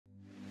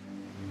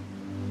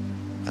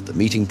At the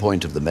meeting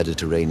point of the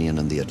Mediterranean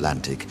and the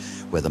Atlantic,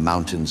 where the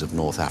mountains of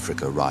North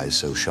Africa rise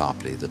so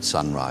sharply that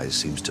sunrise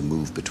seems to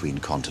move between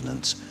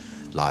continents,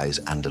 lies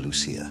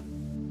Andalusia.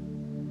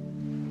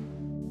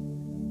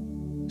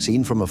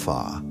 Seen from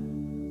afar,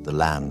 the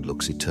land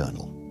looks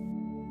eternal.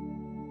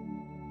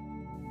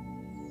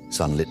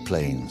 Sunlit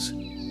plains,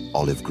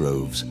 olive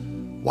groves,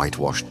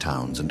 whitewashed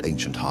towns and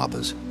ancient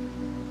harbors.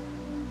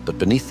 But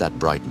beneath that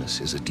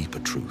brightness is a deeper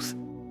truth.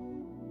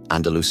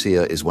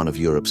 Andalusia is one of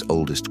Europe's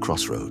oldest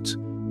crossroads,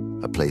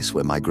 a place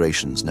where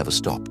migrations never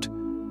stopped,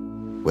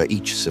 where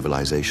each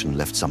civilization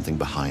left something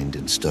behind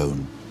in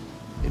stone,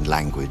 in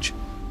language,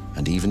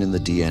 and even in the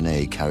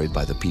DNA carried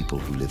by the people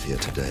who live here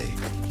today.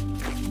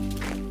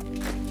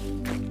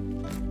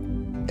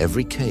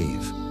 Every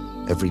cave,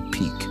 every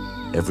peak,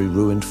 every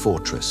ruined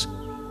fortress,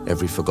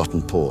 every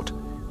forgotten port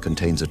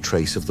contains a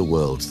trace of the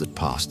worlds that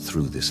passed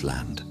through this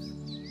land.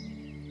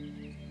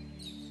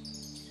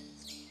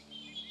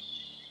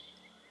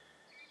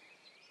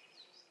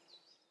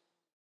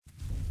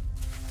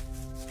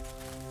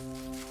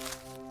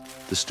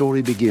 The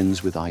story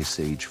begins with Ice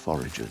Age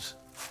foragers.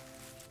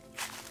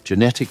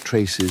 Genetic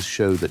traces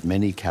show that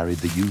many carried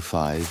the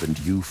U5 and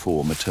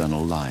U4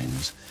 maternal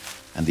lines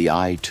and the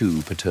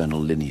I2 paternal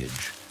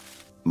lineage,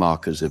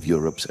 markers of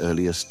Europe's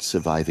earliest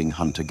surviving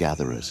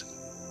hunter-gatherers.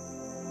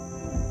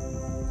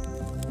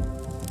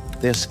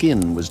 Their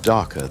skin was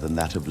darker than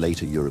that of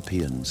later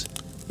Europeans,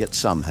 yet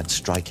some had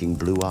striking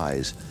blue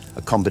eyes,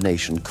 a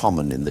combination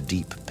common in the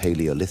deep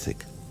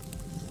Paleolithic.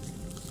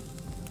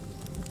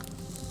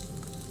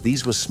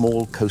 These were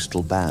small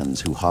coastal bands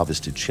who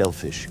harvested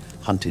shellfish,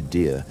 hunted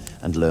deer,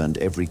 and learned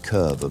every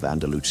curve of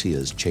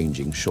Andalusia's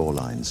changing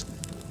shorelines.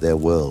 Their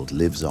world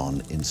lives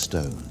on in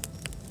stone.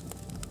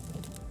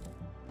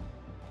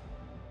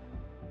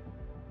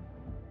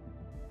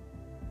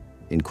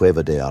 In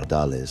Cueva de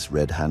Ardales,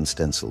 red hand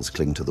stencils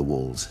cling to the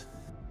walls.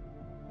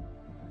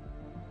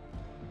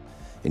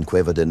 In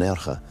Cueva de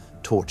Nerja,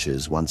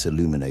 torches once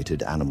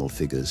illuminated animal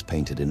figures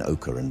painted in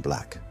ochre and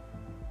black.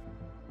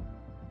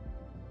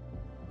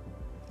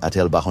 At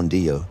El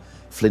Bajondillo,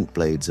 flint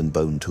blades and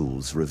bone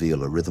tools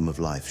reveal a rhythm of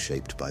life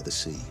shaped by the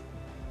sea.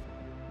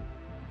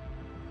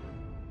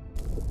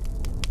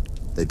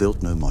 They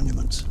built no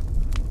monuments,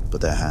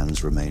 but their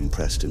hands remain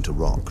pressed into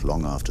rock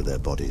long after their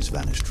bodies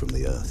vanished from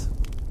the earth.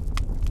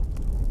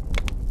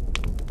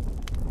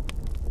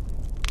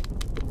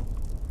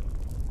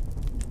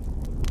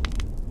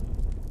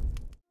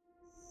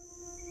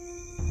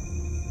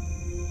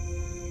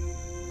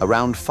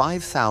 Around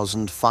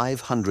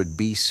 5,500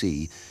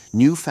 BC,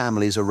 new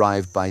families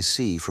arrived by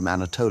sea from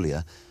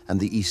Anatolia and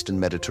the eastern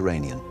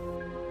Mediterranean.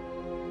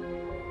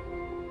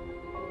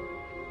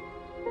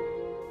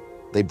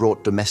 They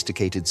brought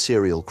domesticated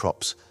cereal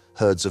crops,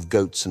 herds of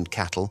goats and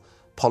cattle,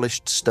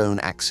 polished stone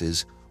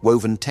axes,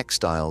 woven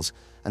textiles,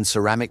 and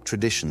ceramic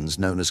traditions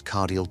known as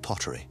cardial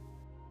pottery.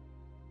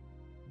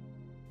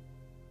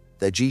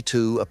 Their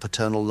G2 are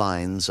paternal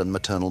lines and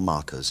maternal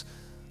markers,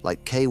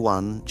 like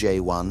K1,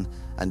 J1,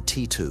 and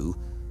T2,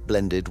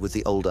 blended with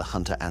the older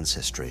hunter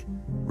ancestry,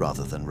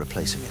 rather than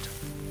replacing it.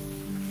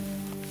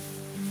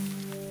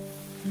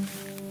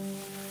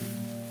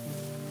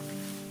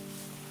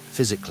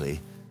 Physically,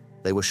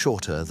 they were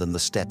shorter than the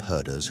steppe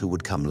herders who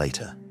would come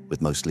later,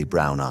 with mostly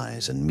brown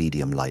eyes and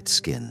medium-light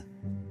skin.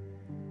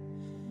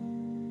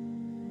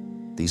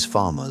 These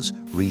farmers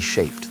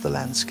reshaped the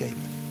landscape.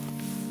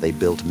 They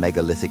built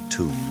megalithic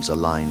tombs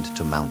aligned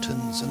to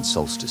mountains and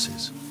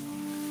solstices.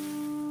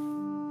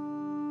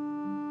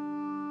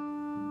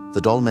 The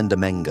Dolmen de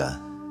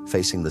Menga,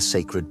 facing the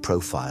sacred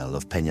profile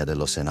of Peña de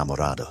los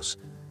Enamorados,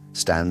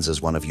 stands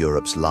as one of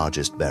Europe's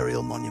largest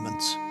burial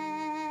monuments.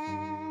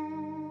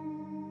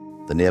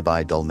 The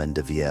nearby Dolmen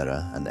de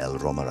Viera and El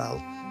Romeral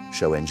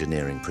show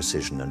engineering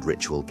precision and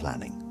ritual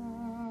planning,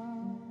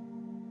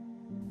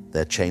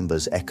 their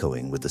chambers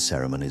echoing with the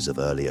ceremonies of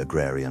early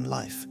agrarian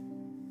life.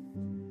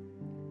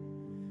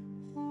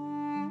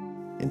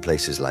 In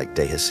places like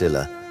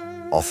Dehesilla,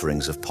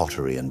 offerings of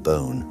pottery and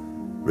bone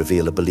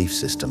reveal a belief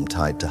system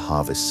tied to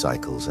harvest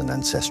cycles and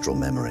ancestral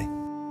memory.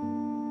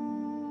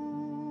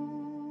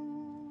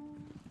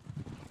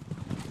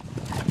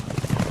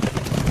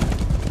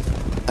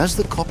 As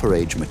the Copper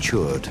Age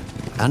matured,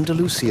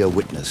 Andalusia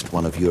witnessed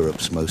one of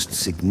Europe's most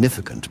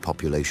significant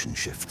population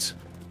shifts.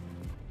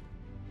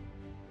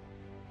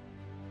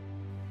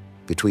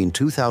 Between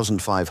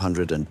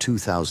 2500 and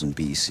 2000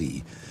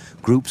 BC,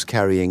 groups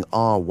carrying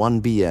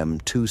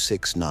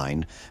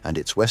R1BM269 and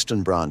its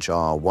western branch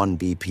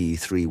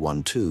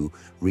R1BP312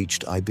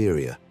 reached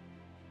Iberia,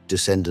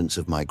 descendants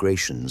of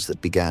migrations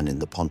that began in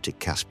the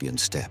Pontic-Caspian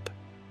steppe.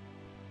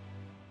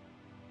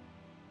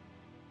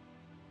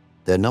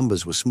 Their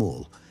numbers were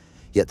small,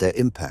 yet their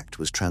impact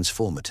was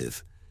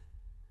transformative.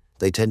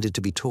 They tended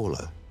to be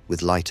taller,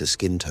 with lighter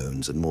skin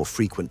tones and more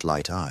frequent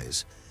light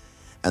eyes,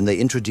 and they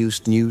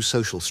introduced new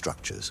social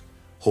structures,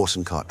 horse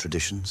and cart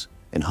traditions,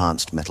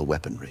 enhanced metal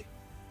weaponry,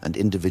 and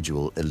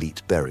individual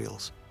elite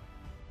burials.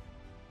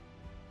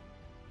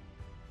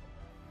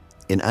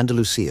 In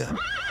Andalusia,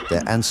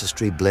 their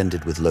ancestry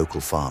blended with local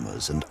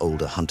farmers and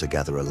older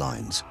hunter-gatherer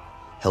lines,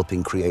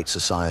 helping create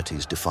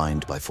societies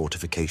defined by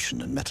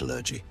fortification and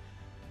metallurgy.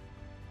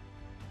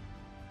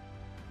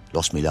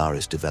 Los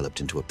Millares developed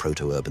into a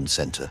proto-urban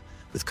center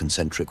with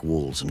concentric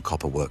walls and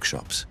copper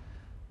workshops,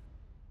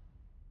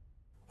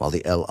 while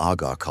the El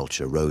Agar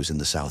culture rose in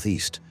the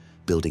southeast,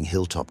 building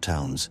hilltop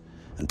towns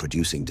and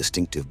producing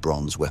distinctive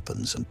bronze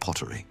weapons and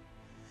pottery.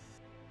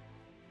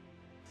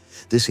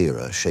 This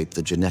era shaped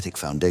the genetic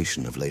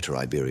foundation of later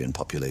Iberian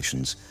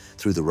populations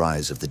through the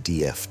rise of the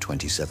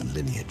DF27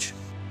 lineage.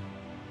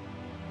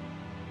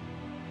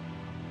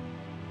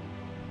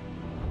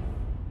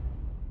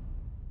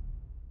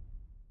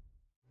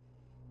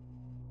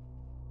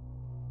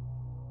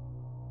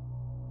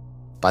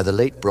 By the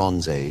late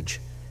Bronze Age,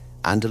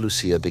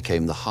 Andalusia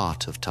became the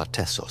heart of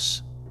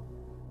Tartessos,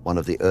 one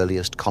of the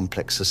earliest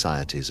complex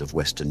societies of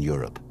Western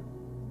Europe.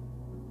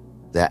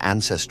 Their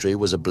ancestry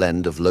was a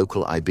blend of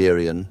local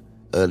Iberian,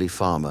 early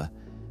farmer,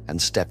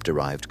 and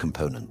steppe-derived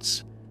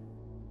components.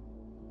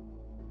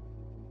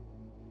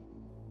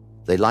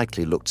 They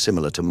likely looked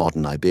similar to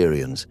modern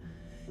Iberians,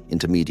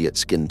 intermediate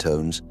skin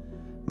tones,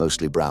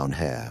 mostly brown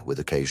hair with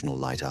occasional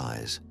light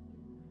eyes.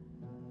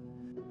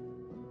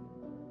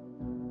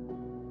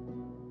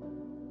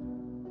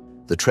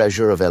 The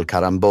treasure of El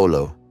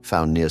Carambolo,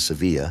 found near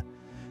Sevilla,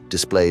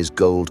 displays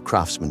gold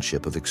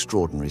craftsmanship of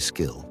extraordinary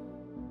skill.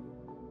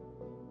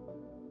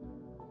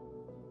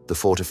 The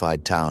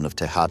fortified town of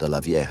Tejada la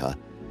Vieja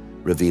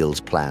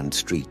reveals planned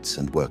streets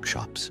and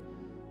workshops.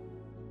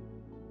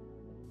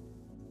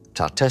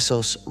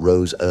 Tartessos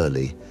rose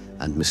early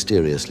and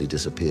mysteriously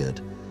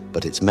disappeared,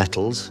 but its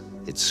metals,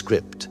 its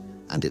script,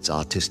 and its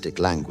artistic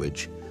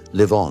language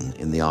live on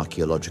in the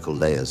archaeological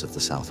layers of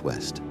the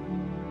southwest.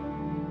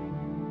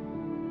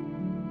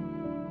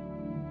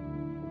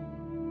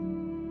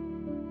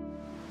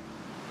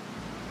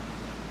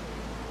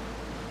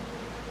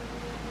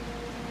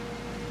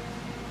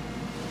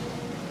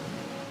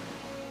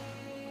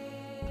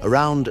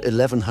 Around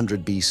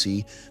 1100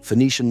 BC,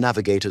 Phoenician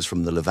navigators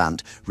from the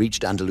Levant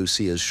reached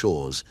Andalusia's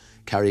shores,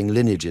 carrying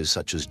lineages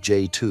such as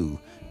J2,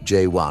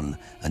 J1,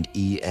 and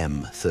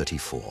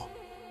EM34.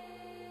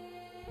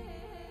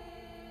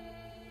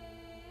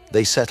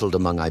 They settled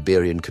among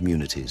Iberian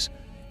communities,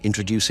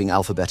 introducing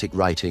alphabetic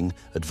writing,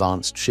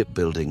 advanced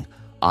shipbuilding,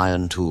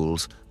 iron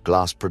tools,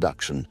 glass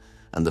production,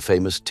 and the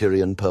famous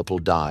Tyrian purple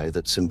dye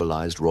that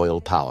symbolized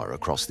royal power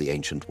across the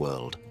ancient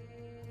world.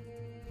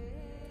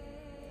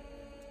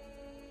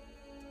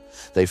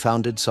 They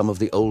founded some of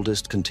the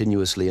oldest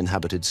continuously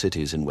inhabited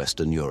cities in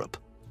Western Europe.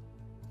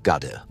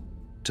 Gadir,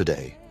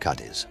 today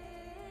Cadiz.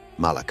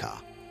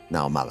 Malacca,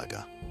 now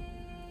Malaga.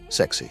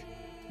 Sexy,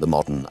 the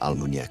modern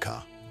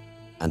Almuñécar.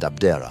 And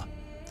Abdera,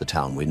 the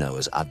town we know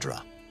as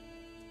Adra.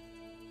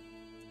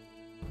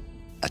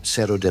 At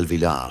Cerro del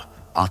Villar,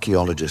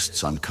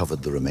 archaeologists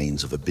uncovered the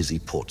remains of a busy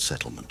port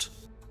settlement.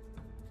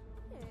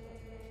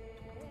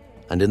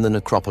 And in the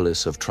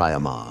necropolis of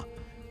Triamar,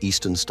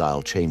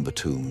 Eastern-style chamber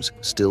tombs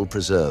still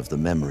preserve the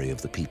memory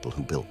of the people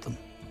who built them.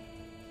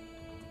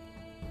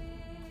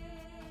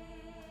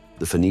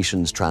 The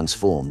Phoenicians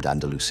transformed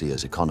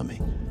Andalusia's economy,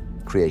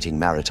 creating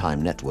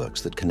maritime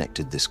networks that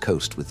connected this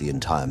coast with the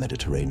entire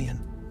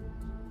Mediterranean.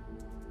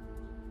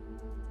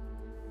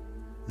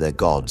 Their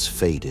gods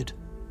faded,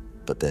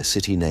 but their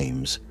city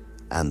names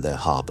and their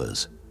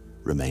harbors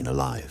remain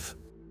alive.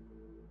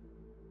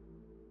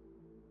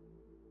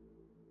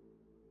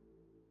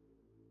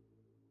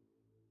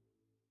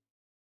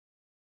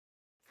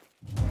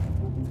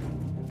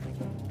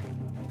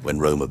 When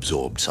Rome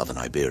absorbed southern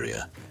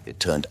Iberia, it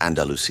turned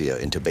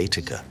Andalusia into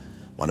Baetica,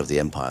 one of the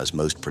empire's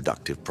most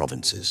productive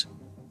provinces.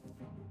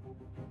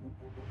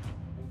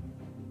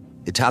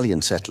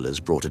 Italian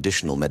settlers brought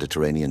additional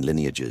Mediterranean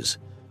lineages,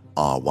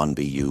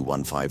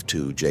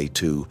 R1BU152,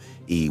 J2,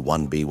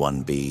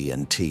 E1B1B,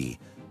 and T,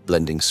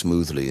 blending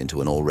smoothly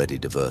into an already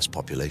diverse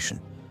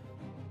population.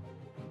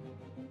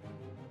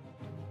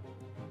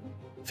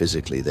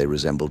 Physically, they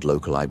resembled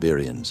local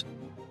Iberians,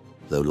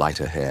 though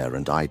lighter hair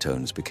and eye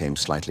tones became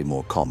slightly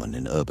more common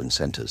in urban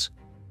centers.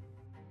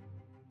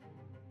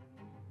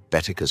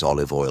 Baetica's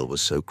olive oil was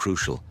so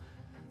crucial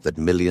that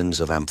millions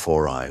of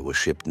amphorae were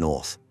shipped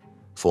north,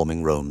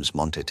 forming Rome's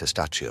Monte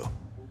Testaccio,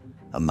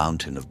 a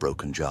mountain of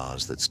broken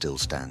jars that still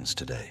stands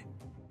today.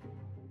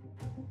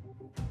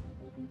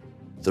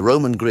 The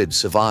Roman grid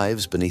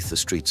survives beneath the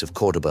streets of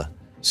Cordoba,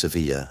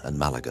 Sevilla, and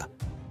Malaga.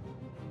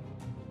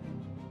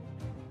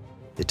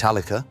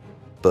 Italica,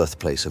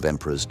 birthplace of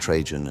emperors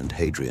Trajan and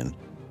Hadrian,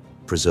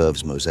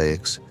 preserves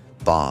mosaics,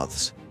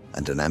 baths,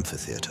 and an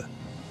amphitheater.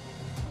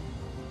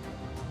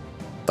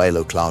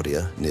 Bailo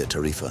Claudia, near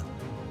Tarifa,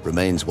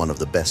 remains one of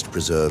the best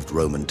preserved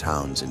Roman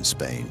towns in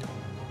Spain,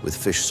 with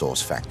fish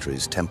sauce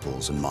factories,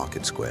 temples, and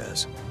market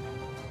squares.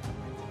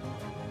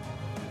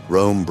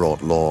 Rome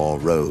brought law,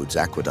 roads,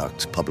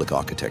 aqueducts, public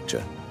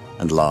architecture,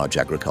 and large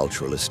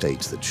agricultural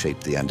estates that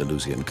shaped the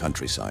Andalusian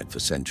countryside for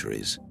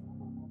centuries.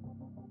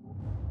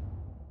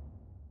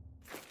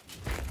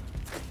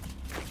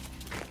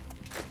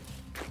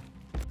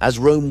 As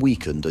Rome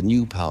weakened, a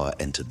new power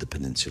entered the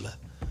peninsula.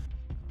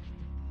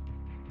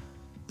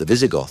 The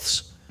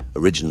Visigoths,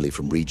 originally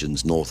from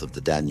regions north of the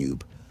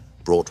Danube,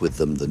 brought with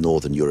them the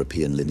northern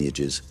European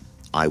lineages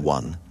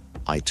I1,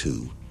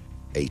 I2,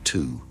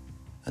 A2,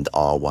 and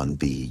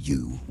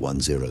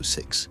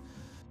R1b-U106.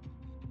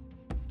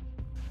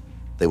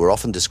 They were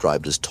often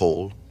described as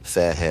tall,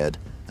 fair-haired,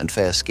 and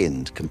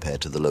fair-skinned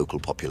compared to the local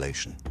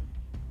population.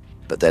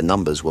 But their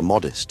numbers were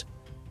modest,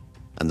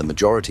 and the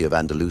majority of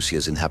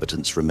Andalusia's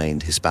inhabitants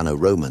remained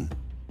Hispano-Roman.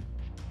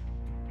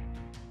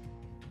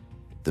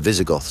 The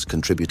Visigoths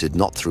contributed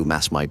not through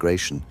mass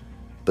migration,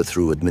 but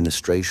through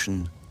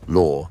administration,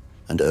 law,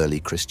 and early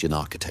Christian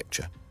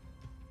architecture.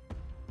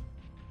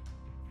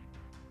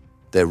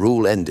 Their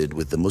rule ended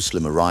with the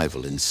Muslim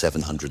arrival in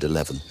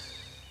 711,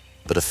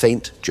 but a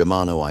faint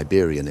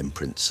Germano-Iberian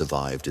imprint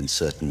survived in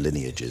certain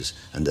lineages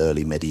and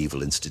early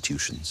medieval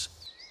institutions.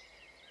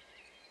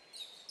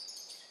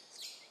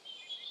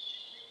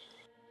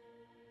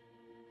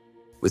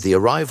 With the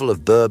arrival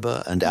of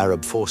Berber and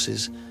Arab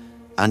forces,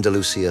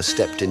 Andalusia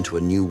stepped into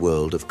a new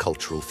world of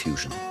cultural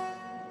fusion.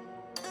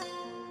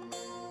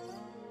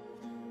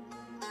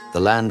 The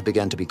land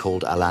began to be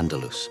called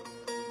Al-Andalus,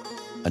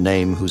 a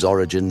name whose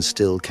origin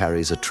still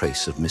carries a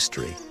trace of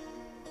mystery.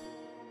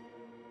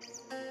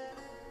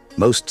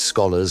 Most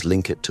scholars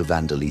link it to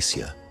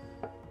Andalusia,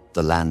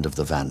 the land of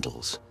the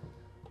Vandals,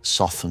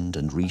 softened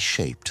and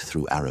reshaped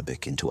through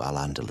Arabic into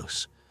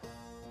Al-Andalus.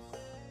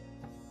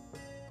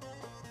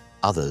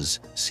 Others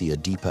see a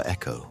deeper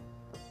echo,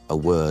 a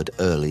word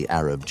early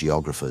Arab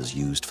geographers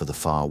used for the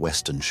far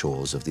western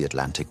shores of the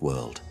Atlantic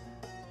world.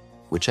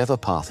 Whichever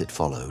path it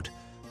followed,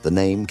 the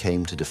name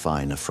came to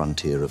define a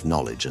frontier of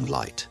knowledge and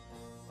light.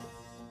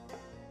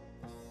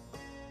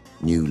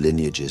 New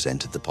lineages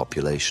entered the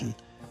population.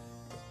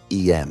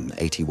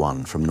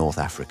 EM81 from North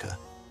Africa,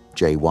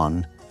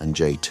 J1 and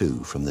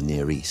J2 from the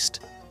Near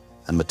East,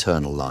 and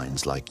maternal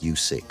lines like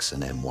U6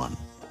 and M1.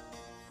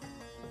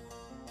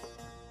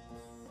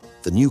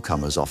 The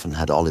newcomers often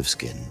had olive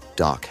skin,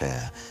 dark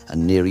hair,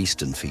 and Near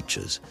Eastern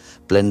features,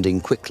 blending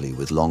quickly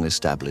with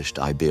long-established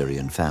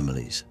Iberian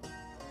families.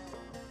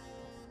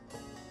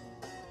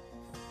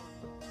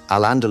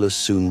 Al-Andalus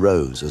soon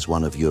rose as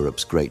one of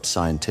Europe's great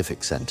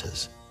scientific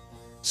centers.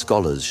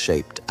 Scholars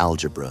shaped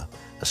algebra,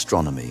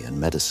 astronomy, and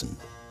medicine.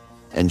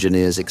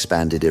 Engineers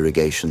expanded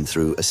irrigation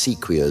through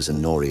acequias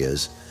and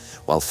norias,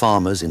 while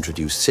farmers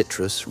introduced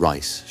citrus,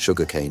 rice,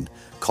 sugarcane,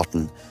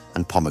 cotton,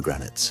 and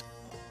pomegranates.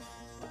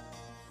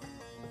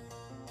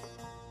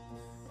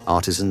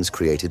 Artisans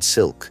created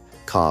silk,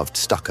 carved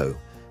stucco,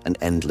 and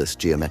endless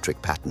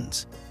geometric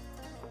patterns.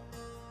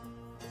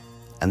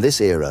 And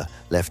this era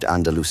left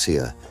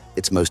Andalusia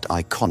its most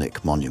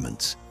iconic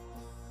monuments.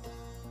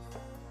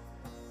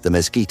 The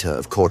Mezquita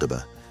of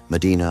Córdoba,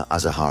 Medina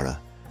Azahara,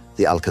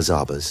 the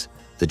Alcazabas,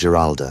 the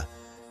Giralda,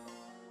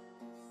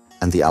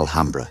 and the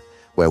Alhambra,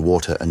 where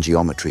water and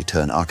geometry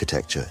turn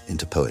architecture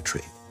into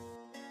poetry.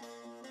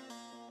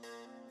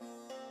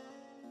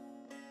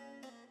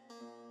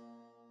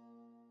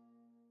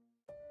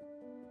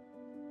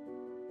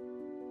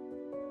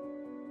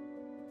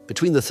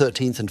 Between the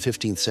 13th and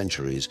 15th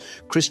centuries,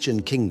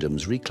 Christian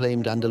kingdoms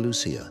reclaimed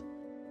Andalusia.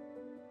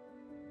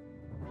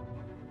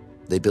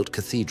 They built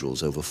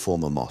cathedrals over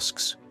former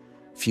mosques,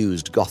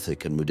 fused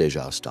Gothic and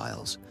Mudéjar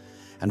styles,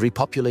 and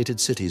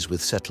repopulated cities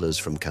with settlers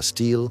from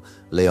Castile,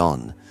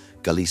 Leon,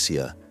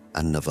 Galicia,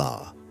 and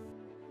Navarre.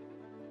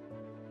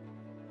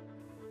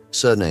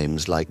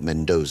 Surnames like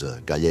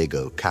Mendoza,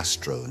 Gallego,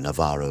 Castro,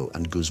 Navarro,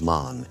 and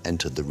Guzman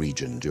entered the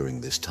region during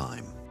this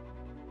time.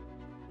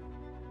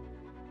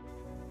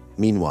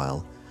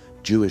 Meanwhile,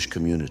 Jewish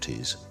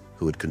communities,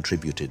 who had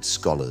contributed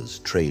scholars,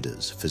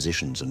 traders,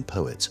 physicians, and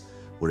poets,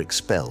 were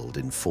expelled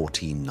in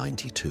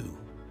 1492.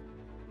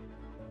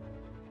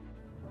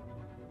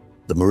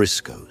 The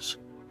Moriscos,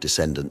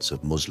 descendants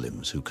of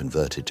Muslims who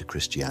converted to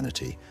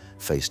Christianity,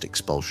 faced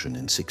expulsion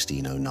in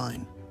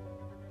 1609.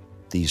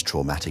 These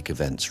traumatic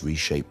events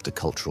reshaped the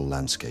cultural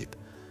landscape,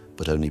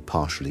 but only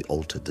partially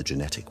altered the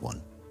genetic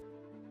one.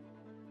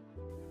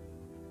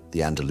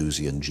 The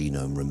Andalusian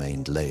genome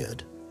remained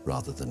layered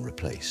rather than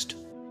replaced.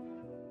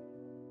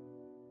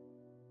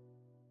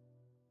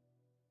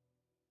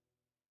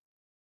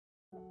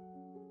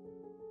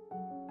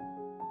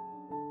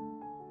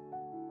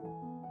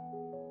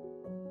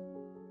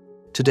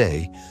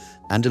 Today,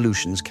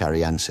 Andalusians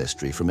carry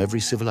ancestry from every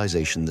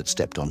civilization that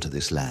stepped onto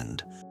this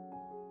land.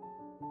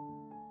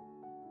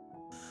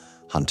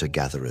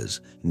 Hunter-gatherers,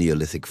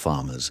 Neolithic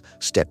farmers,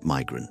 steppe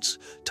migrants,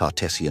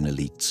 Tartessian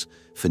elites,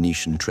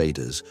 Phoenician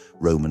traders,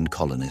 Roman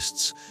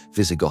colonists,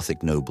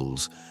 Visigothic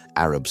nobles,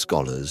 Arab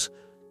scholars,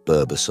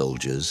 Berber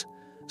soldiers,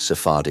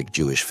 Sephardic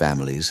Jewish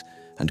families,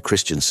 and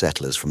Christian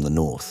settlers from the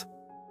north.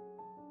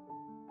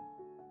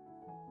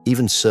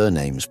 Even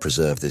surnames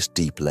preserve this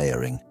deep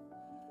layering.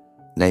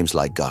 Names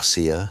like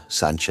Garcia,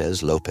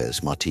 Sanchez,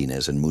 Lopez,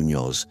 Martinez, and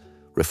Munoz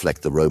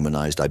reflect the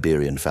Romanized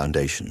Iberian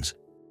foundations.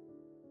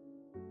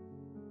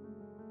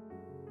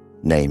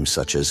 Names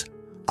such as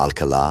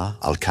Alcalá,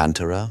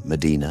 Alcántara,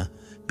 Medina,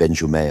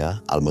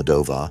 Benjumea,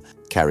 Almodovar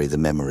carry the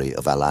memory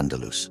of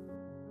Al-Andalus.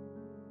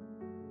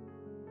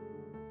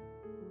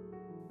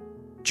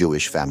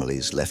 Jewish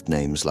families left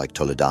names like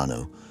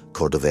Toledano,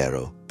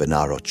 Cordovero,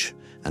 Benaroch,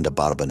 and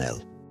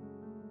Abarbanel.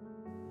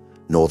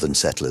 Northern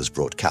settlers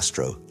brought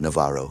Castro,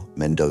 Navarro,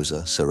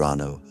 Mendoza,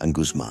 Serrano, and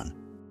Guzman.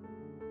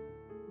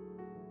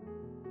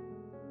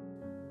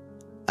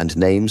 And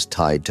names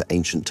tied to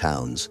ancient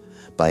towns,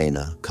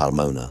 Baena,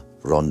 Carmona,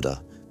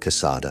 Ronda,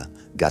 Quesada,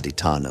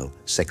 Gaditano,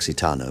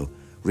 Sexitano,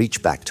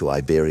 reach back to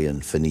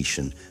Iberian,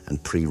 Phoenician,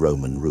 and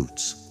pre-Roman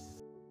roots.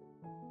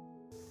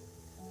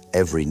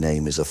 Every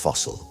name is a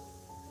fossil.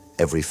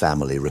 Every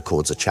family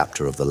records a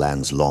chapter of the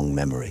land's long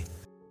memory.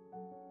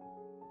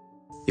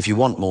 If you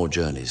want more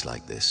journeys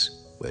like this,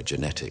 where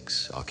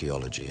genetics,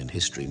 archaeology, and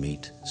history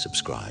meet,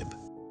 subscribe.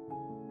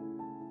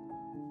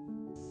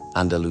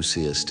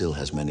 Andalusia still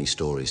has many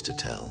stories to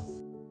tell.